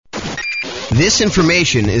This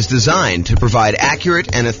information is designed to provide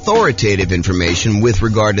accurate and authoritative information with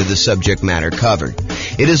regard to the subject matter covered.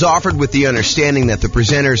 It is offered with the understanding that the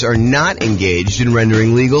presenters are not engaged in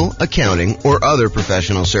rendering legal, accounting, or other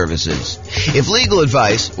professional services. If legal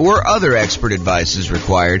advice or other expert advice is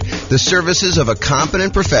required, the services of a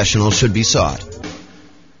competent professional should be sought.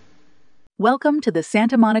 Welcome to the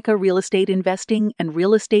Santa Monica Real Estate Investing and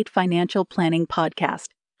Real Estate Financial Planning Podcast.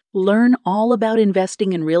 Learn all about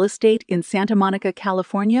investing in real estate in Santa Monica,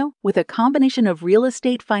 California, with a combination of real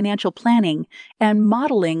estate financial planning and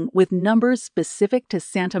modeling with numbers specific to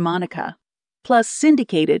Santa Monica, plus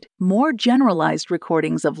syndicated, more generalized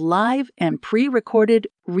recordings of live and pre-recorded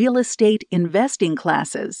real estate investing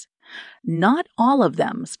classes, not all of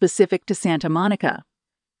them specific to Santa Monica.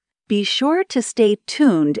 Be sure to stay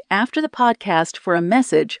tuned after the podcast for a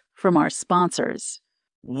message from our sponsors.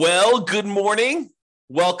 Well, good morning.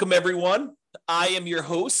 Welcome, everyone. I am your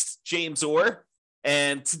host, James Orr,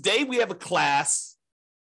 and today we have a class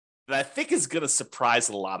that I think is going to surprise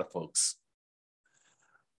a lot of folks.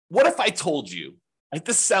 What if I told you,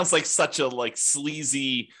 this sounds like such a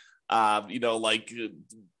sleazy,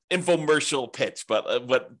 infomercial pitch,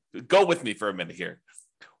 but go with me for a minute here.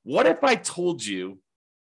 What if I told you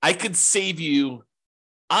I could save you,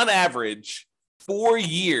 on average, 4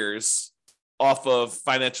 years off of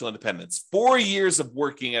financial independence, 4 years of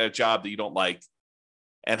working at a job that you don't like,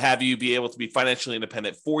 and have you be able to be financially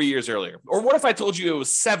independent 4 years earlier? Or what if I told you it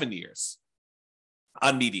was 7 years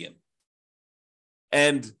on median?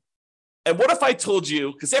 And what if I told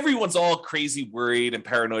you, because everyone's all crazy worried and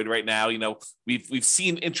paranoid right now, we've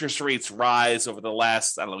seen interest rates rise over the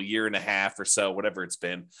last, year and a half or so, whatever it's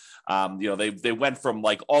been. They went from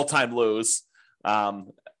all-time lows.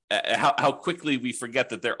 How quickly we forget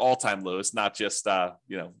that they're all-time lows, not just,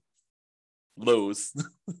 lows,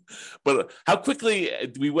 but how quickly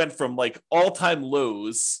we went from all-time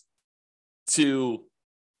lows to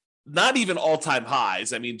not even all-time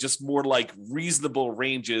highs. I mean, just more reasonable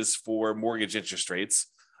ranges for mortgage interest rates,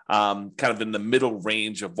 kind of in the middle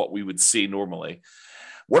range of what we would see normally.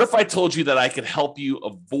 What if I told you that I could help you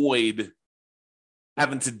avoid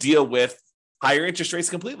having to deal with higher interest rates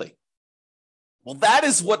completely? Well, that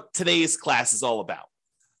is what today's class is all about.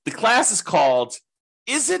 The class is called,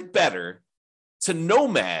 Is It Better to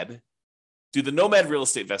Nomad, do the Nomad real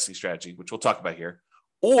estate investing strategy, which we'll talk about here,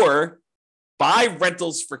 or buy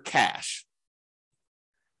rentals for cash?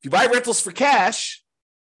 If you buy rentals for cash,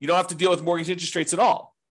 you don't have to deal with mortgage interest rates at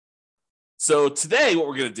all. So today, what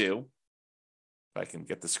we're going to do, if I can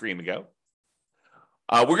get the screen to go,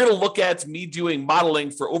 we're going to look at me doing modeling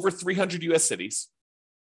for over 300 U.S. cities.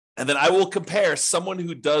 And then I will compare someone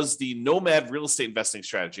who does the Nomad real estate investing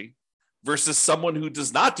strategy versus someone who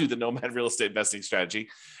does not do the Nomad real estate investing strategy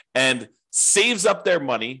and saves up their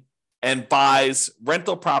money and buys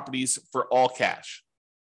rental properties for all cash.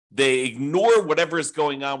 They ignore whatever is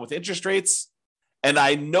going on with interest rates. And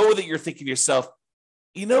I know that you're thinking to yourself,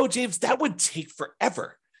 James, that would take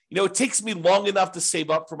forever. It takes me long enough to save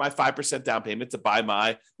up for my 5% down payment to buy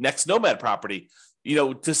my next Nomad property.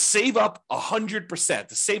 To save up 100%,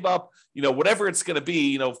 to save up, whatever it's going to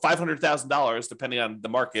be, $500,000, depending on the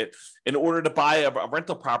market, in order to buy a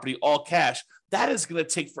rental property all cash, that is going to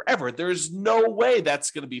take forever. There's no way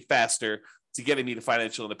that's going to be faster to getting me to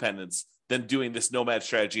financial independence than doing this Nomad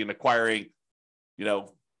strategy and acquiring, 10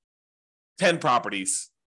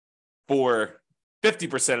 properties for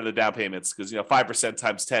 50% of the down payments, because, 5%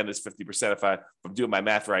 times 10 is 50% if I'm doing my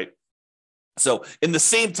math right. So in the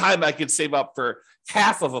same time I could save up for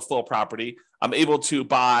half of a full property, I'm able to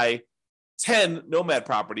buy 10 Nomad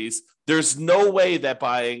properties. There's no way that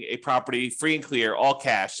buying a property free and clear, all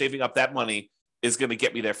cash, saving up that money is going to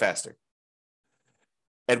get me there faster.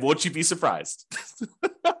 And won't you be surprised?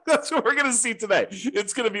 That's what we're going to see today.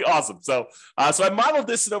 It's going to be awesome. So I modeled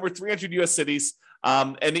this in over 300 U.S. cities.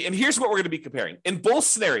 And here's what we're going to be comparing. In both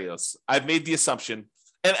scenarios, I've made the assumption,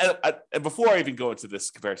 and before I even go into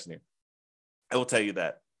this comparison here, I will tell you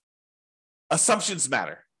that assumptions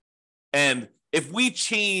matter. And if we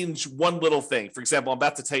change one little thing, for example, I'm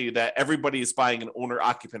about to tell you that everybody is buying an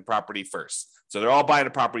owner-occupant property first. So they're all buying a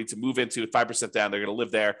property to move into 5% down. They're going to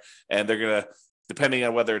live there, and they're going to, depending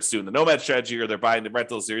on whether it's doing the Nomad strategy or they're buying the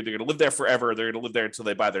rentals, they're either going to live there forever or they're going to live there until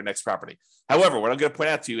they buy their next property. However, what I'm going to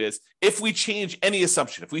point out to you is if we change any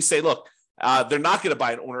assumption, if we say, look, they're not going to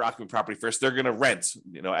buy an owner-occupant property first. They're going to rent,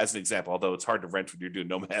 as an example, although it's hard to rent when you're doing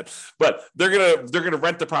Nomad, but they're going to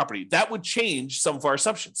rent the property. That would change some of our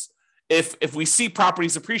assumptions. If we see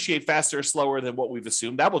properties appreciate faster or slower than what we've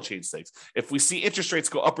assumed, that will change things. If we see interest rates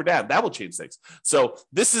go up or down, that will change things. So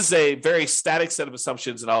this is a very static set of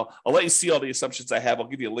assumptions, and I'll let you see all the assumptions I have. I'll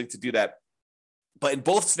give you a link to do that But in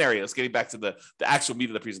both scenarios, getting back to the actual meat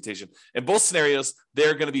of the presentation, in both scenarios,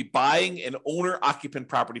 they're going to be buying an owner-occupant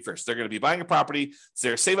property first. They're going to be buying a property, so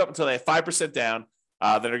they're save up until they have 5% down.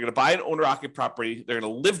 Then they're going to buy an owner-occupant property. They're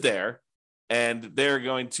going to live there, and they're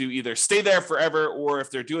going to either stay there forever, or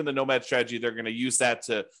if they're doing the Nomad strategy, they're going to use that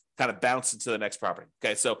to kind of bounce into the next property.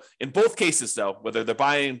 Okay, so in both cases, though, whether they're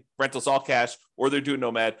buying rentals all cash or they're doing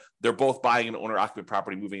Nomad, they're both buying an owner-occupant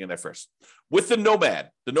property, moving in there first. With the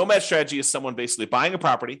Nomad strategy is someone basically buying a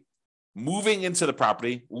property, moving into the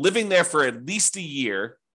property, living there for at least a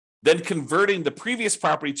year, then converting the previous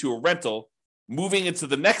property to a rental, moving into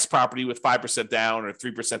the next property with 5% down or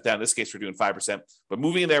 3% down. In this case, we're doing 5%, but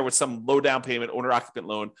moving in there with some low down payment, owner-occupant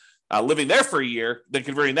loan, living there for a year, then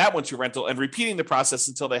converting that one to rental and repeating the process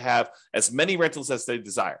until they have as many rentals as they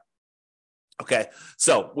desire. Okay,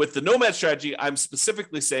 so with the Nomad strategy, I'm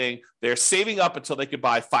specifically saying they're saving up until they could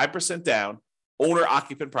buy 5% down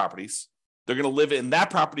owner-occupant properties. They're going to live in that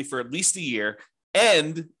property for at least a year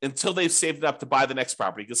and until they've saved up to buy the next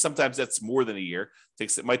property, because sometimes that's more than a year.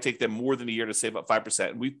 It might take them more than a year to save up 5%.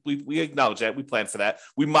 And we acknowledge that. We plan for that.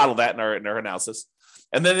 We model that in our analysis.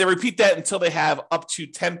 And then they repeat that until they have up to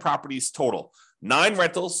 10 properties total, 9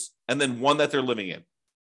 rentals, and then one that they're living in.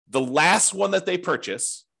 The last one that they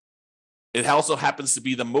purchase, it also happens to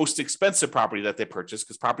be the most expensive property that they purchase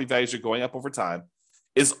because property values are going up over time,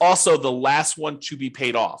 is also the last one to be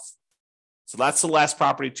paid off. So that's the last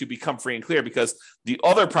property to become free and clear, because the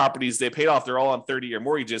other properties they paid off, they're all on 30-year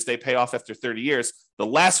mortgages. They pay off after 30 years. The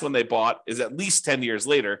last one they bought is at least 10 years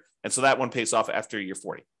later. And so that one pays off after year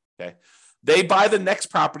 40. Okay. They buy the next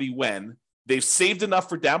property when they've saved enough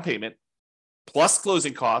for down payment, plus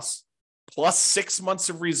closing costs, plus 6 months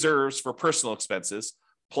of reserves for personal expenses,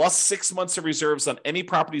 plus 6 months of reserves on any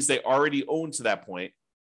properties they already own to that point,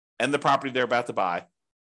 and the property they're about to buy.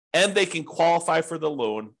 And they can qualify for the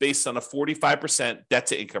loan based on a 45% debt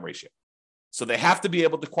to income ratio. So they have to be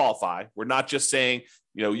able to qualify. We're not just saying,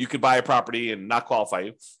 you could buy a property and not qualify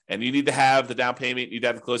you. And you need to have the down payment, you need to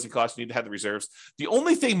have the closing costs, you need to have the reserves. The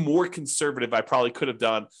only thing more conservative I probably could have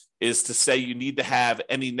done is to say you need to have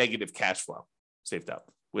any negative cash flow saved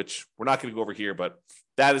up, which we're not going to go over here, but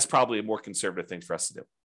that is probably a more conservative thing for us to do.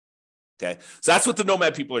 Okay. So that's what the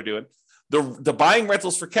Nomad people are doing. The buying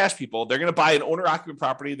rentals for cash people, they're going to buy an owner-occupant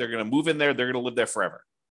property. They're going to move in there. They're going to live there forever.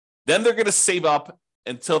 Then they're going to save up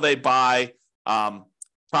until they buy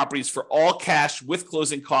properties for all cash with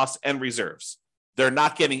closing costs and reserves. They're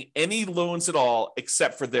not getting any loans at all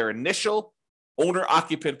except for their initial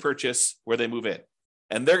owner-occupant purchase where they move in.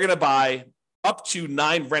 And they're going to buy up to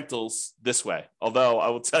 9 rentals this way. Although I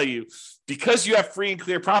will tell you, because you have free and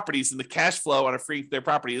clear properties and the cash flow on a free and clear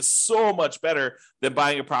property is so much better than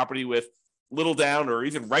buying a property with little down or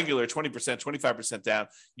even regular 20%, 25% down,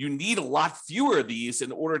 you need a lot fewer of these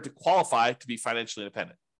in order to qualify to be financially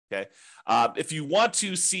independent. Okay. If you want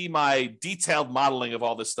to see my detailed modeling of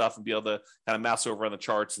all this stuff and be able to kind of mouse over on the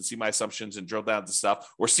charts and see my assumptions and drill down to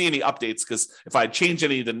stuff or see any updates, because if I change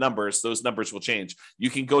any of the numbers, those numbers will change. You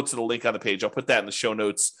can go to the link on the page. I'll put that in the show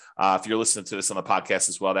notes if you're listening to this on the podcast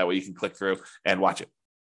as well. That way you can click through and watch it.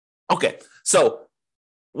 Okay. So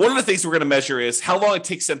one of the things we're going to measure is how long it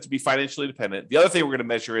takes them to be financially independent. The other thing we're going to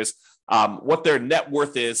measure is what their net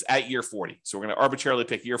worth is at year 40. So we're going to arbitrarily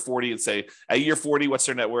pick year 40 and say at year 40, what's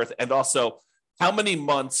their net worth? And also how many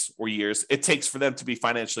months or years it takes for them to be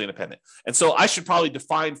financially independent. And so I should probably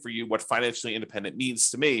define for you what financially independent means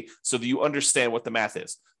to me so that you understand what the math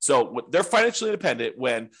is. So they're financially independent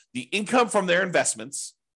when the income from their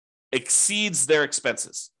investments exceeds their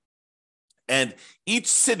expenses. And each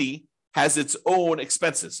city has its own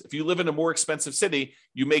expenses. If you live in a more expensive city,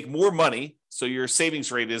 you make more money, so your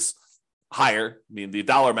savings rate is higher. I mean, the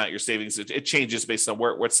dollar amount you're saving, it changes based on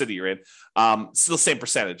what city you're in. Still the same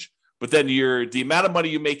percentage, but then the amount of money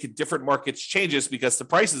you make in different markets changes because the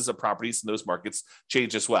prices of properties in those markets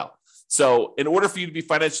change as well. So in order for you to be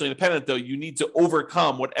financially independent, though, you need to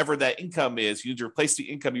overcome whatever that income is. You need to replace the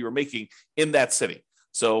income you were making in that city.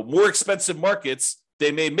 So more expensive markets,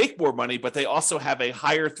 they may make more money, but they also have a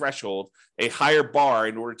higher threshold, a higher bar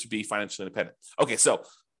in order to be financially independent. Okay, so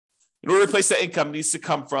in order to replace that income, it needs to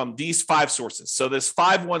come from these 5 sources. So there's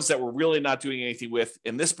 5 ones that we're really not doing anything with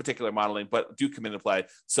in this particular modeling, but do come into play.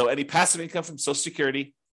 So any passive income from Social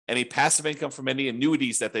Security, any passive income from any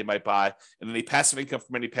annuities that they might buy, and any passive income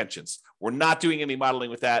from any pensions. We're not doing any modeling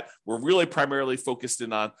with that. We're really primarily focused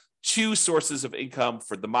in on 2 sources of income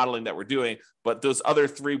for the modeling that we're doing, but those other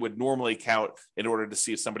 3 would normally count in order to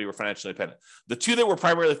see if somebody were financially independent. The 2 that we're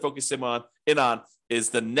primarily focusing on is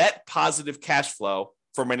the net positive cash flow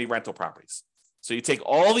from any rental properties. So you take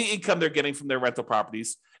all the income they're getting from their rental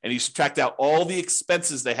properties and you subtract out all the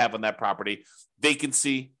expenses they have on that property,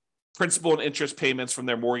 vacancy, principal and interest payments from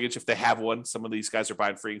their mortgage if they have one. Some of these guys are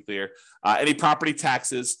buying free and clear. Any property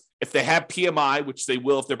taxes. If they have PMI, which they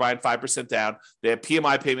will if they're buying 5% down, they have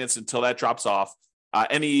PMI payments until that drops off.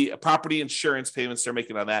 Any property insurance payments they're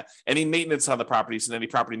making on that, any maintenance on the properties, and any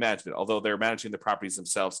property management, although they're managing the properties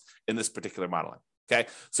themselves in this particular modeling. Okay,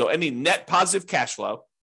 so any net positive cash flow,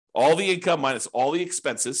 all the income minus all the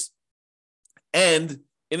expenses. And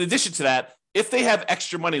in addition to that, if they have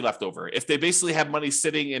extra money left over, if they basically have money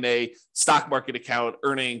sitting in a stock market account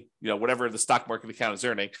earning, whatever the stock market account is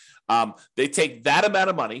earning, they take that amount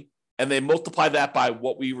of money and they multiply that by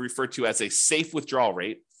what we refer to as a safe withdrawal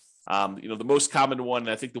rate. The most common one,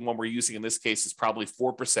 and I think the one we're using in this case is probably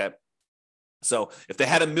 4%. So if they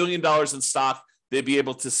had $1 million in stock, they'd be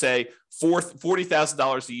able to say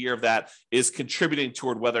 $40,000 a year of that is contributing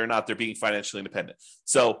toward whether or not they're being financially independent.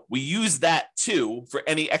 So we use that too for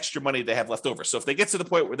any extra money they have left over. So if they get to the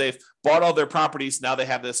point where they've bought all their properties, now they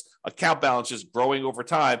have this account balance just growing over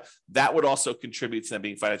time, that would also contribute to them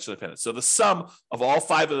being financially independent. So the sum of all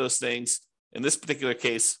 5 of those things, in this particular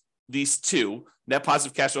case, these 2, net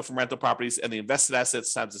positive cash flow from rental properties and the invested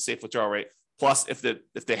assets times the safe withdrawal rate, plus if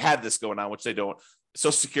they had this going on, which they don't,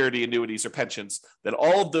 Social Security, annuities, or pensions, then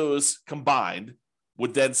all of those combined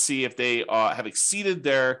would then see if they have exceeded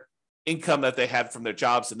their income that they had from their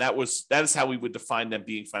jobs. And that is how we would define them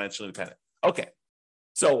being financially independent. Okay.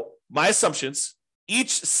 So my assumptions,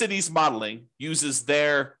 each city's modeling uses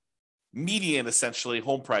their median, essentially,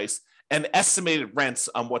 home price and estimated rents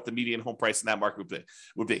on what the median home price in that market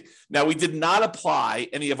would be. Now, we did not apply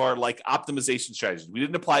any of our optimization strategies. We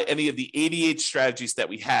didn't apply any of the 88 strategies that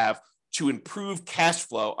we have to improve cash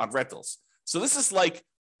flow on rentals. So this is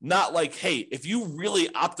not like, hey, if you really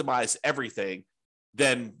optimize everything,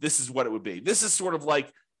 then this is what it would be. This is sort of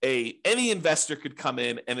like any investor could come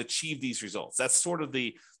in and achieve these results. That's sort of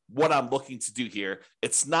what I'm looking to do here.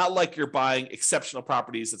 It's not like you're buying exceptional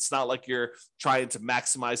properties. It's not like you're trying to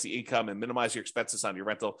maximize the income and minimize your expenses on your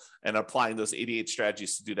rental and applying those 88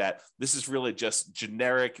 strategies to do that. This is really just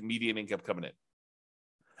generic median income coming in.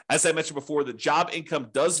 As I mentioned before, the job income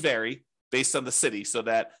does vary based on the city so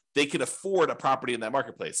that they can afford a property in that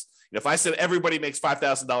marketplace. If I said everybody makes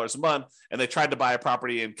 $5,000 a month and they tried to buy a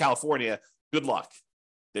property in California, good luck.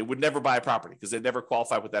 They would never buy a property because they never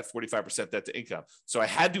qualify with that 45% debt to income. So I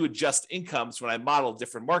had to adjust incomes when I modeled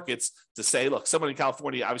different markets to say, look, someone in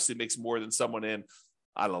California obviously makes more than someone in,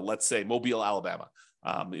 I don't know, let's say Mobile, Alabama,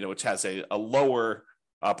 which has a lower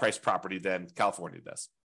price property than California does.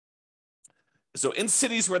 So in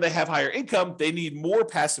cities where they have higher income, they need more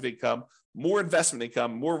passive income, more investment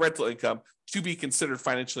income, more rental income to be considered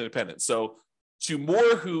financially independent. So to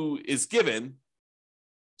more who is given,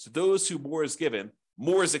 to those who more is given,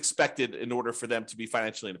 more is expected in order for them to be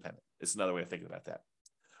financially independent. It's another way of thinking about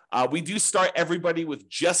that. We do start everybody with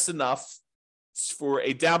just enough for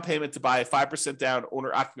a down payment to buy a 5% down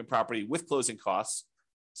owner-occupant property with closing costs.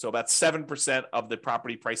 So about 7% of the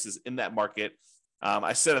property prices in that market.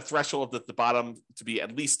 I set a threshold at the bottom to be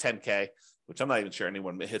at least 10K, which I'm not even sure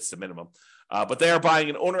anyone hits the minimum. But they are buying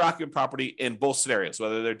an owner-occupant property in both scenarios,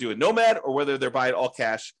 whether they're doing Nomad or whether they're buying all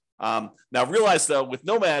cash. Now realize though, with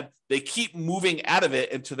Nomad, they keep moving out of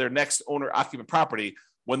it into their next owner-occupant property.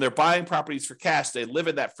 When they're buying properties for cash, they live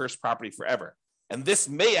in that first property forever. And this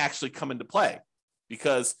may actually come into play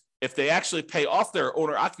because if they actually pay off their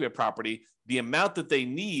owner-occupant property, the amount that they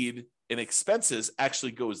need in expenses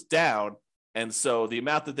actually goes down. And so the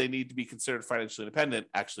amount that they need to be considered financially independent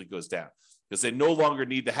actually goes down because they no longer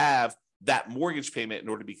need to have that mortgage payment in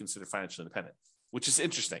order to be considered financially independent, which is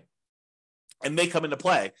interesting. And may come into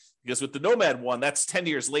play because with the Nomad one, that's 10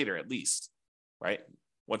 years later at least, right?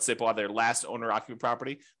 Once they bought their last owner-occupant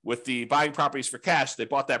property. With the buying properties for cash, they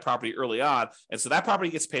bought that property early on, and so that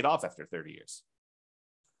property gets paid off after 30 years.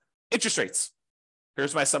 Interest rates.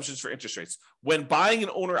 Here's my assumptions for interest rates. When buying an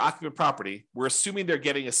owner-occupant property, we're assuming they're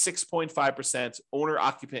getting a 6.5%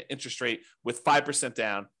 owner-occupant interest rate with 5%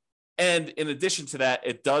 down. And in addition to that,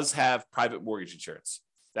 it does have private mortgage insurance.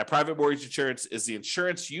 That private mortgage insurance is the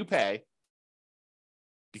insurance you pay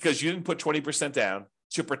because you didn't put 20% down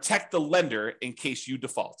to protect the lender in case you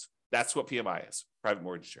default. That's what PMI is, private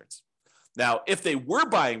mortgage insurance. Now, if they were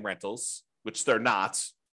buying rentals, which they're not,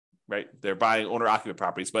 right? They're buying owner-occupant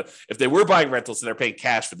properties, but if they were buying rentals and they're paying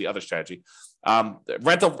cash for the other strategy, the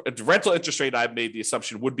rental interest rate I've made the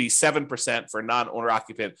assumption would be 7% for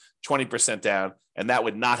non-owner-occupant, 20% down, and that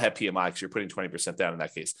would not have PMI because you're putting 20% down in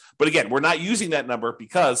that case. But again, we're not using that number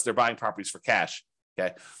because they're buying properties for cash.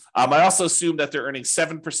 Okay. I also assume that they're earning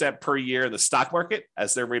 7% per year in the stock market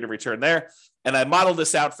as their rate of return there. And I modeled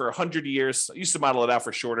this out for 100 years. I used to model it out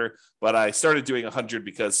for shorter, but I started doing 100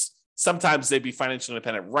 because sometimes they'd be financially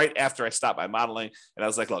independent right after I stopped my modeling. And I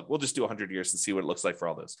was like, look, we'll just do 100 years and see what it looks like for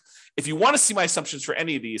all those. If you want to see my assumptions for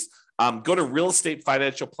any of these, go to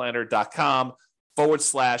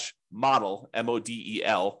realestatefinancialplanner.com/model,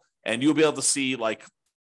 MODEL, and you'll be able to see like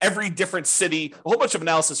every different city, a whole bunch of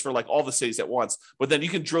analysis for like all the cities at once, but then you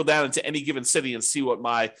can drill down into any given city and see what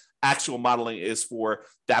my actual modeling is for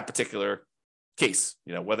that particular case,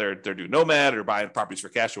 whether they're doing Nomad or buying properties for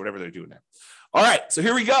cash or whatever they're doing there. All right, so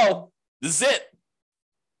here we go. This is it.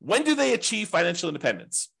 When do they achieve financial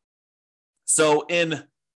independence? So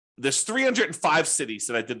there's 305 cities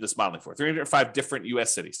that I did this modeling for, 305 different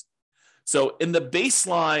US cities. So in the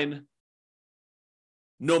baseline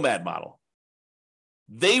Nomad model,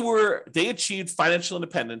 they achieved financial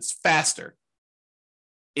independence faster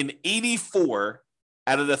in 84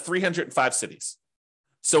 out of the 305 cities.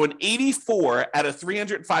 So in 84 out of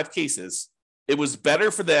 305 cases, it was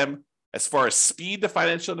better for them as far as speed to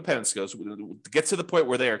financial independence goes, to get to the point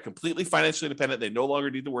where they are completely financially independent. They no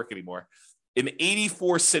longer need to work anymore. In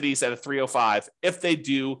 84 cities out of 305, if they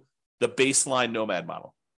do the baseline Nomad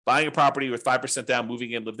model, buying a property with 5% down,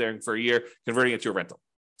 moving in, live there for a year, converting it to a rental.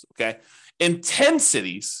 Okay. In 10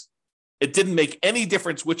 cities, it didn't make any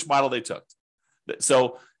difference which model they took.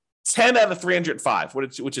 So 10 out of 305,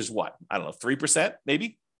 which is what? I don't know, 3%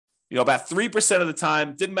 maybe? About 3% of the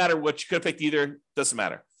time, didn't matter what, you could have picked either, doesn't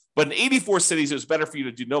matter. But in 84 cities, it was better for you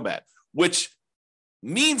to do Nomad, which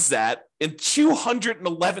means that in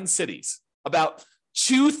 211 cities, about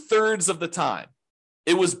 2/3 of the time,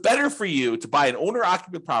 it was better for you to buy an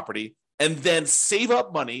owner-occupant property and then save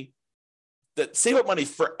up money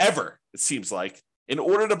forever, it seems like, in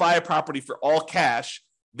order to buy a property for all cash,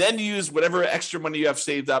 then use whatever extra money you have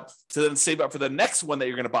saved up to then save up for the next one that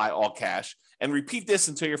you're going to buy all cash, and repeat this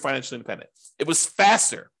until you're financially independent. It was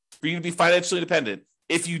faster for you to be financially independent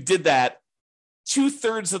if you did that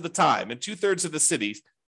 2/3 of the time in 2/3 of the cities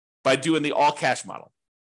by doing the all cash model.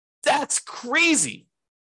 That's crazy,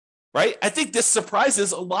 right? I think this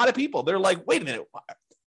surprises a lot of people. They're like, wait a minute,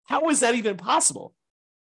 how is that even possible?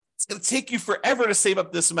 It's going to take you forever to save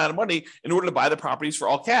up this amount of money in order to buy the properties for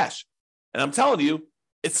all cash. And I'm telling you,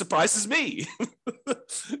 it surprises me.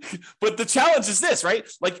 But the challenge is this, right?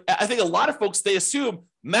 Like, I think a lot of folks, they assume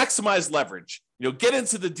maximize leverage, get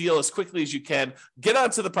into the deal as quickly as you can, get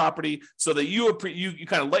onto the property so that you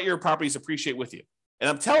kind of let your properties appreciate with you. And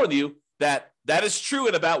I'm telling you that is true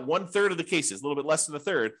in about 1/3 of the cases, a little bit less than a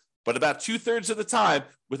third, but about 2/3 of the time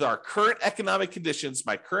with our current economic conditions,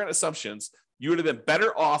 my current assumptions, you would have been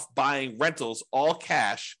better off buying rentals all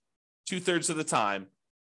cash 2/3 of the time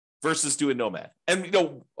versus doing Nomad.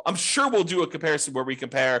 And, I'm sure we'll do a comparison where we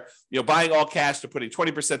compare, buying all cash to putting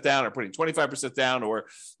 20% down or putting 25% down, or,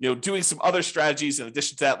 doing some other strategies in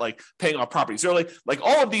addition to that, like paying off properties early. Like,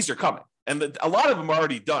 all of these are coming. And a lot of them are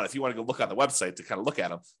already done if you want to go look on the website to kind of look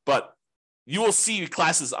at them. But you will see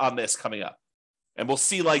classes on this coming up. And we'll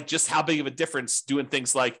see like just how big of a difference doing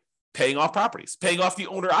things like paying off properties, paying off the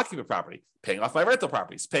owner-occupant property, paying off my rental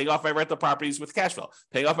properties, paying off my rental properties with cash flow,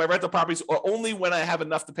 paying off my rental properties, or only when I have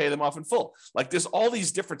enough to pay them off in full. Like, there's all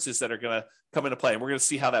these differences that are going to come into play, and we're going to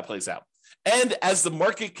see how that plays out. And as the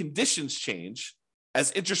market conditions change,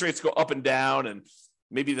 as interest rates go up and down, and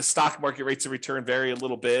maybe the stock market rates of return vary a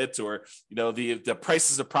little bit, or the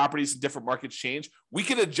prices of properties in different markets change, we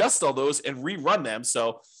can adjust all those and rerun them.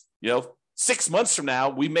 So 6 months from now,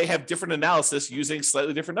 we may have different analysis using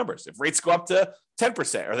slightly different numbers. If rates go up to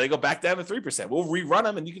 10% or they go back down to 3%, we'll rerun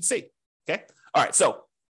them and you can see. Okay. All right. So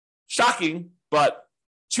shocking, but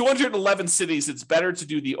 211 cities, it's better to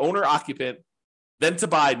do the owner occupant than to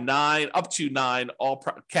buy up to nine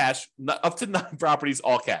properties,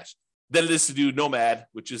 all cash, than it is to do Nomad,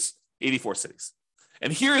 which is 84 cities.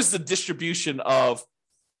 And here's the distribution of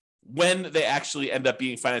when they actually end up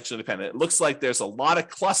being financially independent. It looks like there's a lot of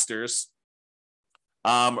clusters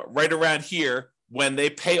right around here when they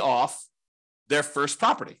pay off their first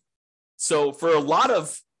property. So for a lot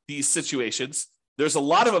of these situations, there's a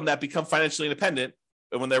lot of them that become financially independent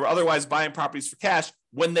when they were otherwise buying properties for cash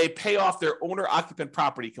when they pay off their owner-occupant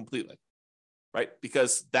property completely, right?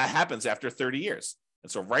 Because that happens after 30 years.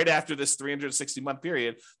 And so right after this 360-month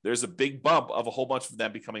period, there's a big bump of a whole bunch of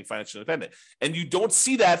them becoming financially independent. And you don't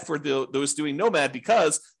see that for those doing Nomad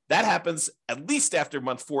because that happens at least after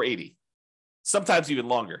month 480, sometimes even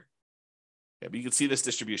longer. Okay, but you can see this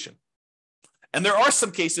distribution. And there are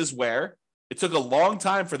some cases where it took a long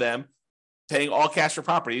time for them paying all cash for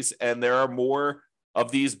properties, and there are more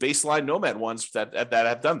of these baseline Nomad ones that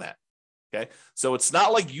have done that. Okay. So it's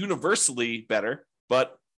not like universally better,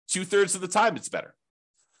 but 2/3 of the time it's better.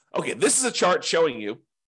 Okay. This is a chart showing you.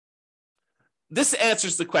 This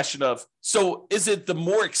answers the question of, so is it the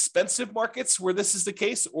more expensive markets where this is the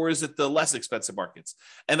case, or is it the less expensive markets?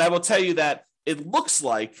 And I will tell you that it looks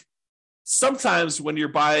like sometimes when you're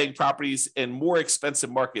buying properties in more expensive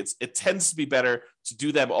markets, it tends to be better to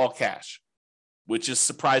do them all cash, which is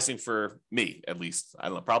surprising for me, at least. I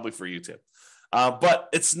don't know, probably for you too. But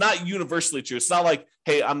it's not universally true. It's not like,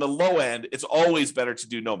 hey, on the low end, it's always better to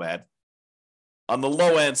do Nomad. On the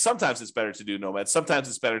low end, sometimes it's better to do Nomad. Sometimes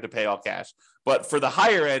it's better to pay all cash. But for the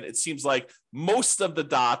higher end, it seems like most of the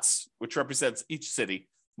dots, which represents each city,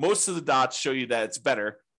 most of the dots show you that it's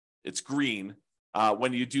better. It's green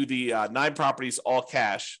when you do the 9 properties all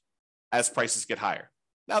cash as prices get higher.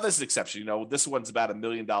 Now, this is an exception. This one's about $1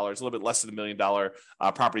 million, a little bit less than $1 million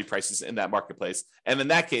property prices in that marketplace. And in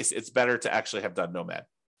that case, it's better to actually have done Nomad.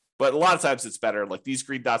 But a lot of times it's better. Like these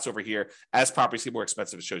green dots over here, as properties get more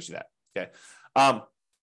expensive, it shows you that. Okay.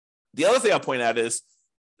 The other thing I'll point out is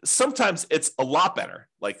sometimes it's a lot better.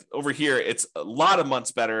 Like over here, it's a lot of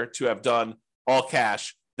months better to have done all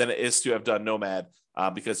cash than it is to have done Nomad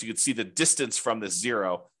because you can see the distance from this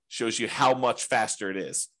 0 shows you how much faster it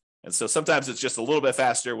is. And so sometimes it's just a little bit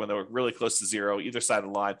faster when they're really close to 0, either side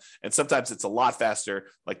of the line. And sometimes it's a lot faster.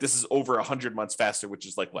 Like this is over 100 months faster, which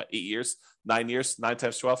is like what, 8 years, 9 years, 9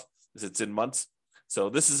 times 12, because it's in months. So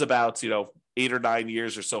this is about, 8 or 9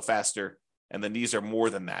 years or so faster. And then these are more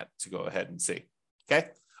than that to go ahead and see. Okay.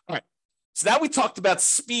 All right. So now we talked about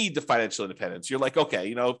speed to financial independence. You're like,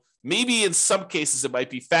 okay, maybe in some cases it might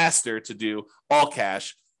be faster to do all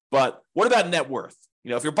cash, but what about net worth?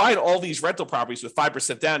 If you're buying all these rental properties with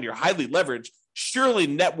 5% down, you're highly leveraged. Surely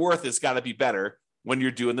net worth has got to be better when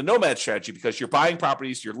you're doing the Nomad strategy because you're buying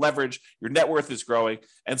properties, your leverage, your net worth is growing.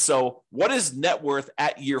 And so what is net worth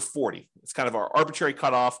at year 40? It's kind of our arbitrary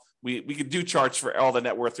cutoff. We could do charts for all the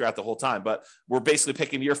net worth throughout the whole time, but we're basically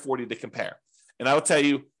picking year 40 to compare. And I will tell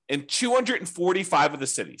you, in 245 of the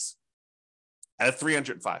cities, out of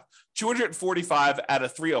 305, 245 out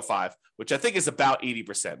of 305, which I think is about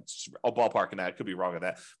 80%. I'll ballpark in that. I could be wrong on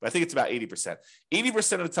that, but I think it's about 80%.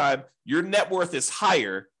 80% of the time, your net worth is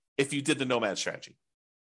higher if you did the Nomad strategy.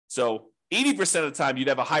 So 80% of the time, you'd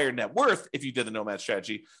have a higher net worth if you did the Nomad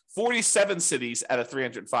strategy. 47 cities out of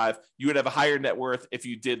 305, you would have a higher net worth if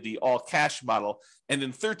you did the all cash model. And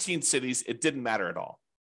in 13 cities, it didn't matter at all.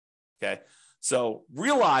 Okay. So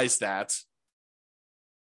realize that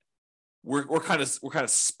we're kind of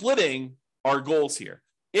splitting our goals here.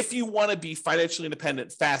 If you want to be financially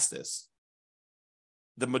independent fastest,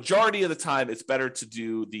 the majority of the time, it's better to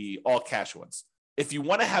do the all cash ones. If you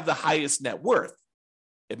want to have the highest net worth,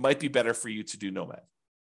 it might be better for you to do Nomad.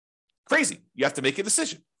 Crazy. You have to make a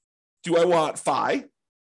decision. Do I want FI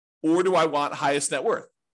or do I want highest net worth?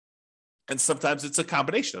 And sometimes it's a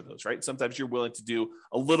combination of those, right? Sometimes you're willing to do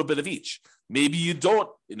a little bit of each. Maybe you don't,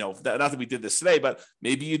 not that we did this today, but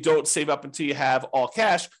maybe you don't save up until you have all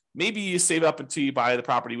cash. Maybe you save up until you buy the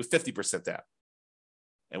property with 50% down.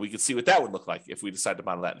 And we can see what that would look like if we decide to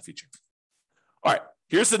model that in the future. All right,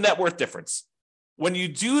 here's the net worth difference. When you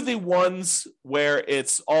do the ones where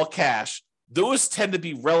it's all cash, those tend to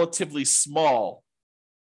be relatively small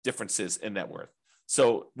differences in net worth.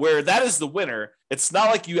 So where that is the winner, it's not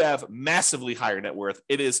like you have massively higher net worth.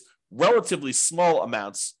 It is relatively small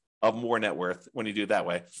amounts of more net worth when you do it that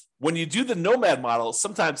way. When you do the Nomad model,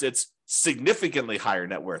 sometimes it's significantly higher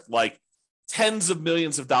net worth, like tens of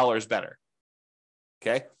millions of dollars better.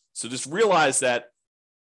 Okay. So just realize that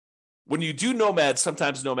when you do Nomad,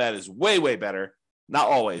 sometimes Nomad is way, way better. Not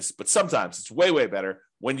always, but sometimes it's way, way better.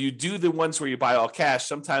 When you do the ones where you buy all cash,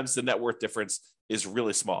 sometimes the net worth difference is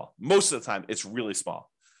really small. Most of the time, it's really small.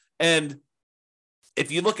 And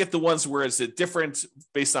if you look at the ones where it's different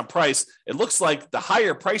based on price, it looks like the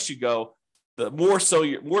higher price you go, the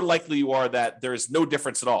more likely you are that there is no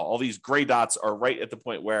difference at all. All these gray dots are right at the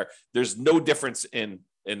point where there's no difference in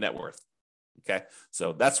net worth. Okay,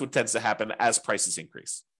 so that's what tends to happen as prices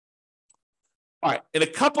increase. All right, in a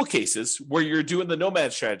couple cases where you're doing the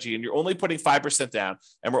Nomad strategy and you're only putting 5% down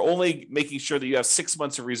and we're only making sure that you have 6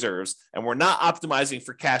 months of reserves and we're not optimizing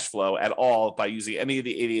for cash flow at all by using any of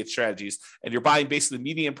the 88 strategies, and you're buying basically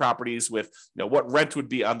median properties with what rent would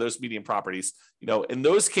be on those median properties, in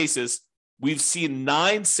those cases, we've seen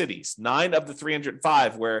 9 cities, 9 of the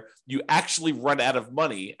 305, where you actually run out of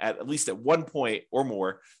money at least at one point or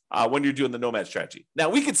more when you're doing the Nomad strategy. Now,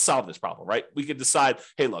 we could solve this problem, right? We could decide,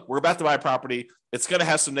 hey, look, we're about to buy a property. It's going to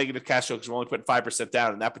have some negative cash flow because we're only putting 5%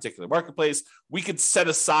 down in that particular marketplace. We could set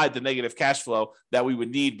aside the negative cash flow that we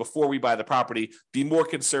would need before we buy the property, be more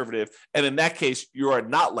conservative. And in that case, you are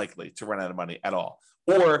not likely to run out of money at all.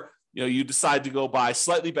 Or you decide to go buy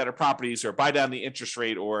slightly better properties or buy down the interest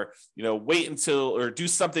rate or, wait until or do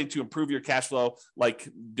something to improve your cash flow, like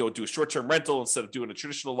do a short-term rental instead of doing a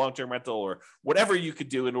traditional long-term rental or whatever you could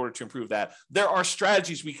do in order to improve that. There are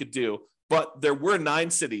strategies we could do, but there were 9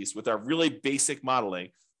 cities with our really basic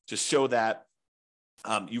modeling to show that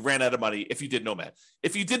you ran out of money if you did Nomad.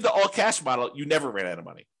 If you did the all cash model, you never ran out of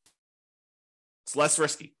money. It's less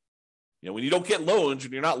risky. When you don't get loans,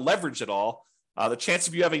 when you're not leveraged at all, the chance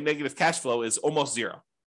of you having negative cash flow is almost zero.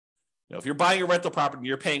 If you're buying a rental property and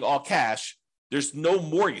you're paying all cash, there's no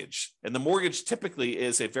mortgage. And the mortgage typically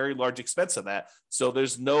is a very large expense on that. So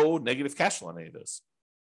there's no negative cash flow on any of those.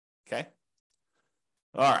 Okay.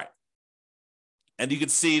 All right. And you can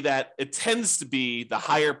see that it tends to be the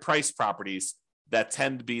higher price properties that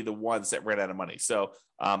tend to be the ones that ran out of money. So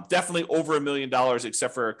definitely over $1 million,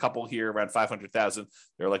 except for a couple here around 500,000.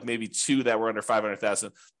 There are like maybe 2 that were under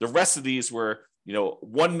 500,000. The rest of these were,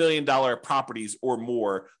 $1 million properties or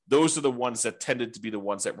more. Those are the ones that tended to be the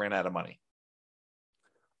ones that ran out of money.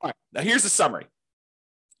 All right, now here's the summary.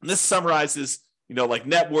 And this summarizes, like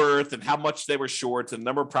net worth and how much they were short and the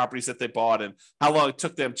number of properties that they bought and how long it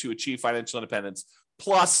took them to achieve financial independence,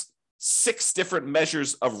 plus 6 different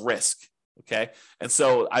measures of risk. Okay. And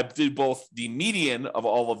so I did both the median of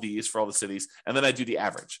all of these for all the cities, and then I do the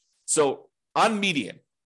average. So on median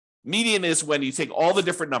is when you take all the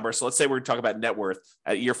different numbers. So let's say we're talking about net worth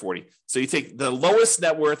at year 40. So you take the lowest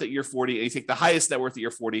net worth at year 40 and you take the highest net worth at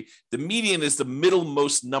year 40. The median is the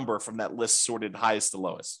middlemost number from that list sorted highest to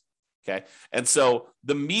lowest. Okay. And so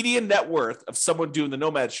the median net worth of someone doing the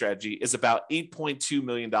Nomad strategy is about $8.2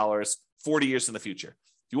 million 40 years in the future.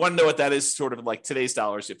 If you want to know what that is, sort of like today's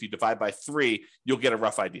dollars, if you divide by 3, you'll get a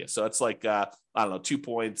rough idea. So it's like, 2.6,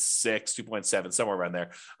 2.7, somewhere around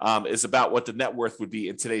there, is about what the net worth would be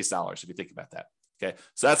in today's dollars, if you think about that. Okay.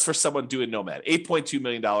 So that's for someone doing Nomad. $8.2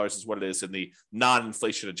 million is what it is in the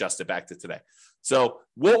non-inflation adjusted back to today. So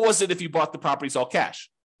what was it if you bought the properties all cash?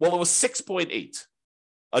 Well, it was 6.8,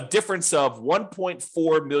 a difference of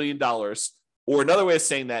 $1.4 million. Or another way of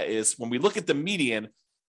saying that is when we look at the median,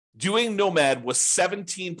 doing Nomad was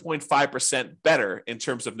 17.5% better in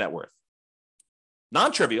terms of net worth.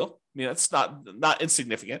 Non-trivial. I mean, that's not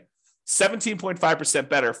insignificant. 17.5%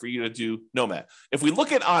 better for you to do Nomad. If we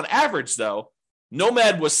look at on average, though,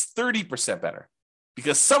 Nomad was 30% better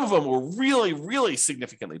because some of them were really, really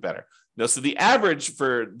significantly better. So the average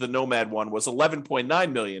for the Nomad one was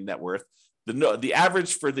 11.9 million net worth. The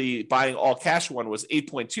average for the buying all cash one was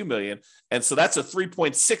 8.2 million. And so that's a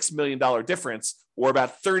 $3.6 million difference, or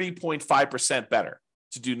about 30.5% better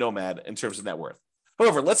to do Nomad in terms of net worth.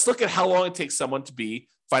 However, let's look at how long it takes someone to be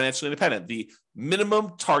financially independent, the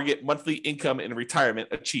minimum target monthly income in retirement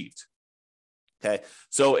achieved. Okay.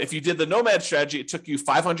 So if you did the Nomad strategy, it took you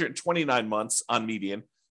 529 months on median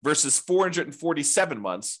versus 447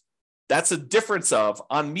 months. That's a difference of,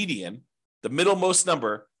 on median, the middlemost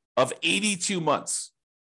number of 82 months.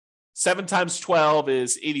 7 times 12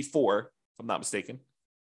 is 84, if I'm not mistaken.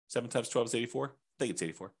 7 times 12 is 84. I think it's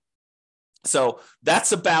 84. So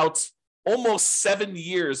that's about almost 7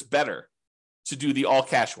 years better to do the all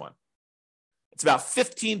cash one. It's about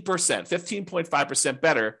 15%, 15.5%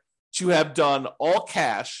 better to have done all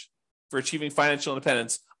cash for achieving financial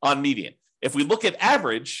independence on median. If we look at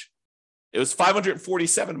average, it was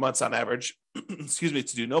 547 months on average,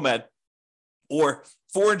 to do Nomad, or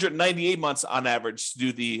 498 months on average to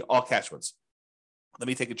do the all cash ones. Let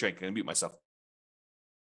me take a drink and mute myself.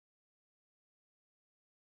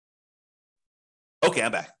 Okay,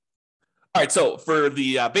 I'm back. All right, so for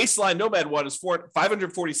the baseline Nomad one is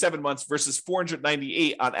 547 months versus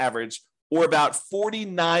 498 on average, or about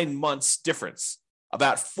 49 months difference.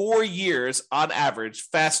 About 4 years on average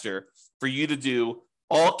faster for you to do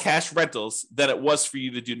all cash rentals than it was for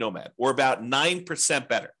you to do Nomad, or about 9%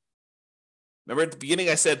 better. Remember at the beginning,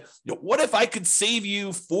 I said, what if I could save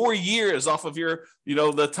you 4 years off of your,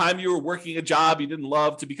 the time you were working a job you didn't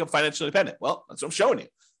love to become financially independent? Well, that's what I'm showing you.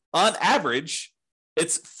 On average,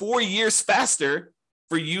 it's 4 years faster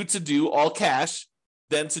for you to do all cash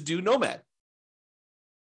than to do Nomad.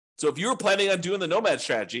 So if you were planning on doing the Nomad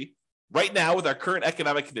strategy right now with our current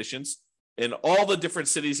economic conditions in all the different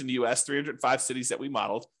cities in the U.S., 305 cities that we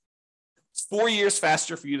modeled, it's 4 years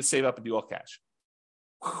faster for you to save up and do all cash.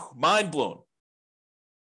 Mind blown.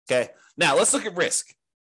 Okay. Now let's look at risk.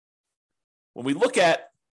 When we look at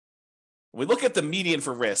the median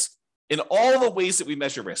for risk, in all the ways that we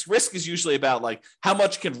measure risk, risk is usually about like how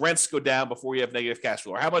much can rents go down before you have negative cash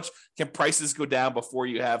flow, or how much can prices go down before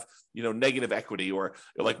you have negative equity, or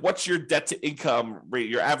like what's your debt to income rate,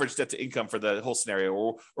 your average debt to income for the whole scenario,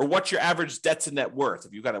 or what's your average debt to net worth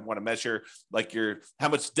if you kind of want to measure like how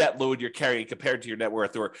much debt load you're carrying compared to your net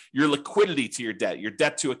worth, or your liquidity to your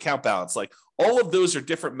debt to account balance. Like all of those are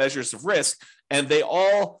different measures of risk, and a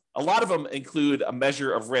lot of them include a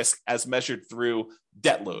measure of risk as measured through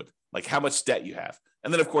debt load, like how much debt you have.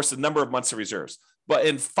 And then, of course, the number of months of reserves. But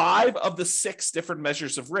in 5 of the 6 different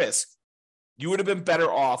measures of risk, you would have been better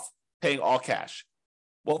off paying all cash.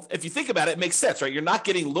 Well, if you think about it, it makes sense, right? You're not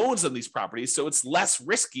getting loans on these properties, so it's less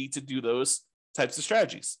risky to do those types of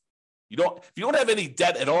strategies. If you don't have any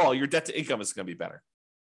debt at all, your debt to income is going to be better,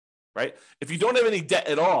 right? If you don't have any debt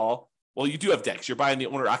at all, well, you do have debt because you're buying the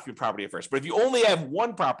owner-occupant property at first. But if you only have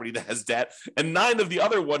one property that has debt and 9 of the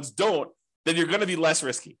other ones don't, then you're going to be less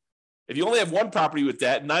risky. If you only have one property with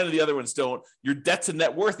debt, 9 of the other ones don't, your debt to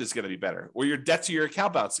net worth is going to be better, or your debt to your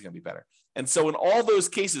account balance is going to be better. And so in all those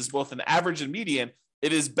cases, both an average and median,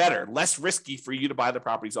 it is better, less risky for you to buy the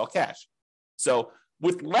properties all cash. So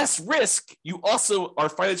with less risk, you also are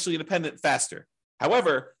financially independent faster.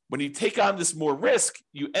 However, when you take on this more risk,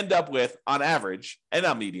 you end up with, on average and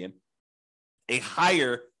on median, a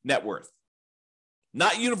higher net worth.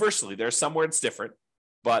 Not universally. There's somewhere it's different,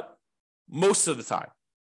 but most of the time.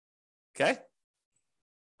 Okay?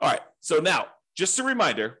 All right. So now, just a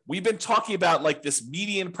reminder, we've been talking about like this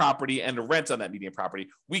median property and the rent on that median property.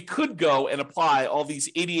 We could go and apply all these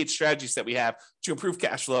 88 strategies that we have to improve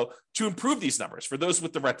cash flow, to improve these numbers for those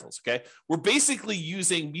with the rentals. Okay? We're basically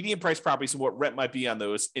using median price properties and what rent might be on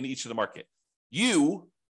those in each of the market. You,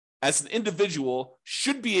 as an individual,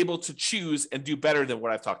 should be able to choose and do better than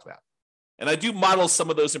what I've talked about. And I do model some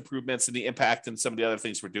of those improvements and the impact and some of the other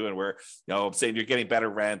things we're doing where, I'm saying you're getting better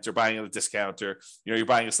rent or buying at a discount, or, you're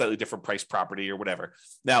buying a slightly different price property or whatever.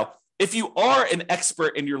 Now, if you are an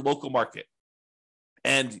expert in your local market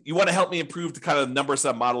and you want to help me improve the kind of numbers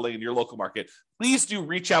I'm modeling in your local market, please do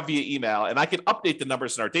reach out via email and I can update the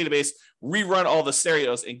numbers in our database, rerun all the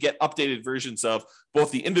scenarios, and get updated versions of both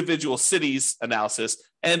the individual cities analysis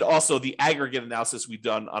and also the aggregate analysis we've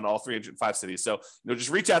done on all 305 cities. So,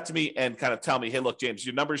 just reach out to me and kind of tell me, hey, look, James,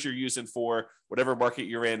 your numbers you're using for whatever market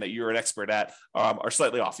you're in that you're an expert at are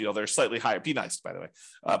slightly off. They're slightly higher. Be nice, by the way.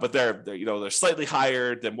 But they're slightly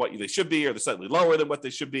higher than what they should be, or they're slightly lower than what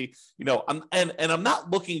they should be. I'm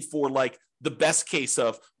not looking for like the best case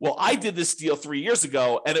of, well, I did this deal 3 years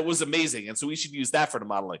ago and it was amazing, and so we should use that for the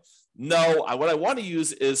modeling. No, what I want to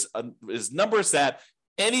use is numbers that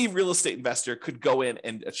any real estate investor could go in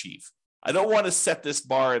and achieve. I don't want to set this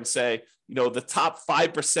bar and say, the top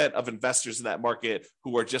 5% of investors in that market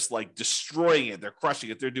who are just like destroying it, they're crushing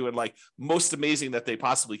it, they're doing like most amazing that they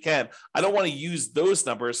possibly can. I don't want to use those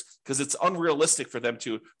numbers because it's unrealistic for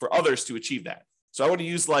others to achieve that. So I want to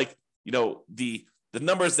use like, the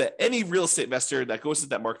numbers that any real estate investor that goes into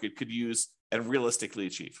that market could use and realistically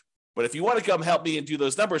achieve. But if you want to come help me and do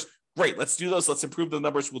those numbers, great, let's do those. Let's improve the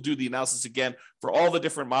numbers. We'll do the analysis again for all the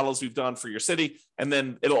different models we've done for your city. And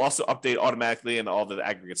then it'll also update automatically and all the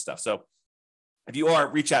aggregate stuff. So if you are,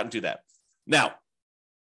 reach out and do that. Now,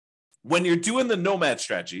 when you're doing the Nomad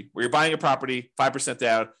strategy, where you're buying a property, 5%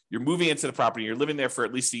 down, you're moving into the property, you're living there for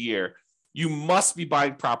at least a year, you must be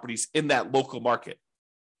buying properties in that local market.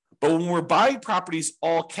 But when we're buying properties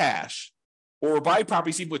all cash, or we're buying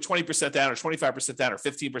properties even with 20% down or 25% down or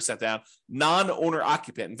 15% down, non-owner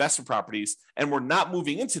occupant investment properties, and we're not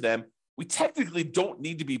moving into them, we technically don't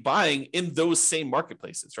need to be buying in those same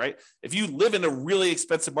marketplaces, right? If you live in a really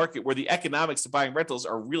expensive market where the economics of buying rentals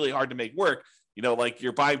are really hard to make work, like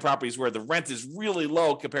you're buying properties where the rent is really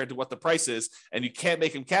low compared to what the price is, and you can't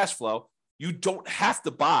make them cash flow, you don't have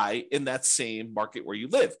to buy in that same market where you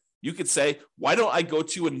live. You could say, why don't I go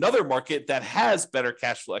to another market that has better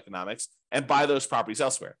cash flow economics and buy those properties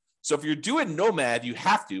elsewhere? So if you're doing Nomad, you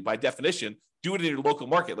have to, by definition, do it in your local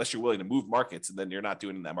market, unless you're willing to move markets, and then you're not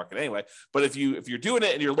doing it in that market anyway. But if you're doing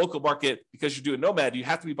it in your local market because you're doing Nomad, you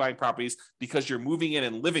have to be buying properties because you're moving in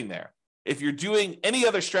and living there. If you're doing any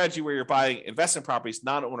other strategy where you're buying investment properties,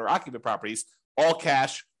 non-owner occupant properties, all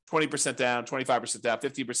cash, 20% down, 25% down,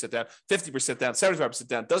 15% down, 50% down, 75%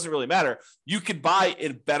 down, doesn't really matter. You can buy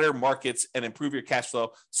in better markets and improve your cash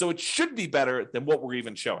flow. So it should be better than what we're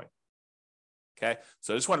even showing. Okay.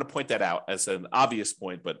 So I just wanted to point that out as an obvious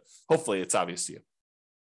point, but hopefully it's obvious to you.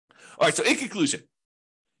 All right. So in conclusion,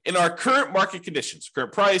 in our current market conditions,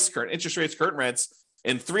 current price, current interest rates, current rents,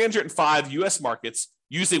 in 305 US markets,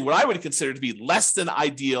 using what I would consider to be less than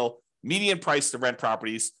ideal median price to rent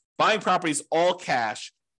properties, buying properties all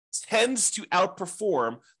cash, tends to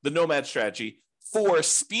outperform the Nomad strategy for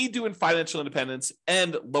speed to financial independence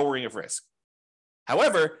and lowering of risk.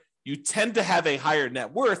 However, you tend to have a higher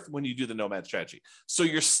net worth when you do the Nomad strategy. So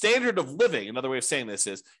your standard of living, another way of saying this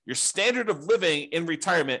is your standard of living in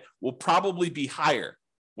retirement will probably be higher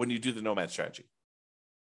when you do the Nomad strategy.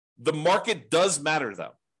 The market does matter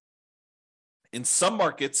though. In some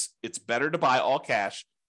markets, it's better to buy all cash,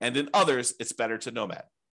 and in others, it's better to Nomad.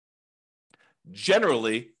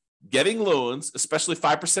 Generally, getting loans, especially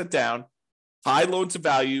 5% down, high loan to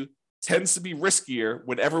value, tends to be riskier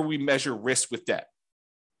whenever we measure risk with debt.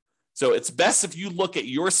 So it's best if you look at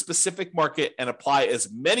your specific market and apply as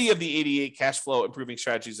many of the 88 cash flow improving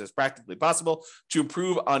strategies as practically possible to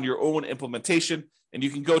improve on your own implementation. And you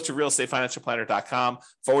can go to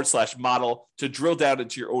realestateFinancialPlanner.com/model to drill down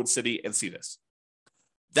into your own city and see this.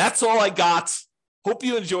 That's all I got. Hope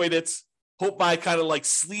you enjoyed it. Hope my kind of like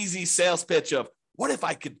sleazy sales pitch of what if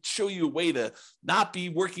I could show you a way to not be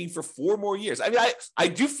working for 4 more years? I mean, I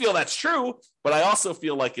do feel that's true, but I also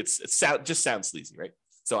feel like it just sounds sleazy, right?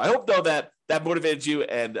 So I hope, though, that motivated you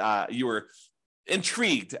and you were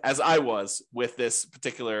intrigued, as I was, with this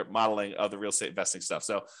particular modeling of the real estate investing stuff.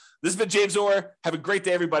 So this has been James Orr. Have a great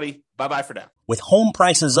day, everybody. Bye-bye for now. With home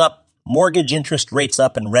prices up, mortgage interest rates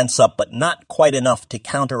up, and rents up, but not quite enough to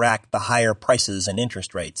counteract the higher prices and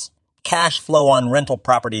interest rates, cash flow on rental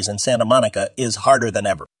properties in Santa Monica is harder than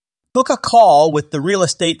ever. Book a call with the Real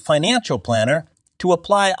Estate Financial Planner to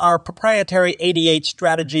apply our proprietary 88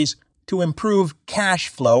 strategies to improve cash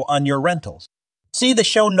flow on your rentals. See the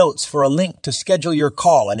show notes for a link to schedule your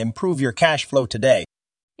call and improve your cash flow today.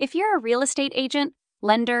 If you're a real estate agent,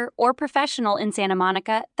 lender, or professional in Santa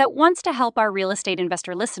Monica that wants to help our real estate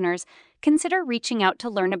investor listeners, consider reaching out to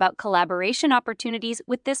learn about collaboration opportunities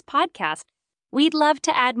with this podcast. We'd love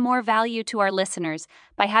to add more value to our listeners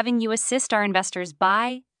by having you assist our investors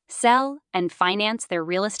buy, sell, and finance their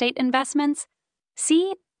real estate investments.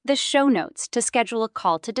 See the show notes to schedule a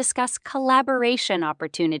call to discuss collaboration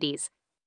opportunities.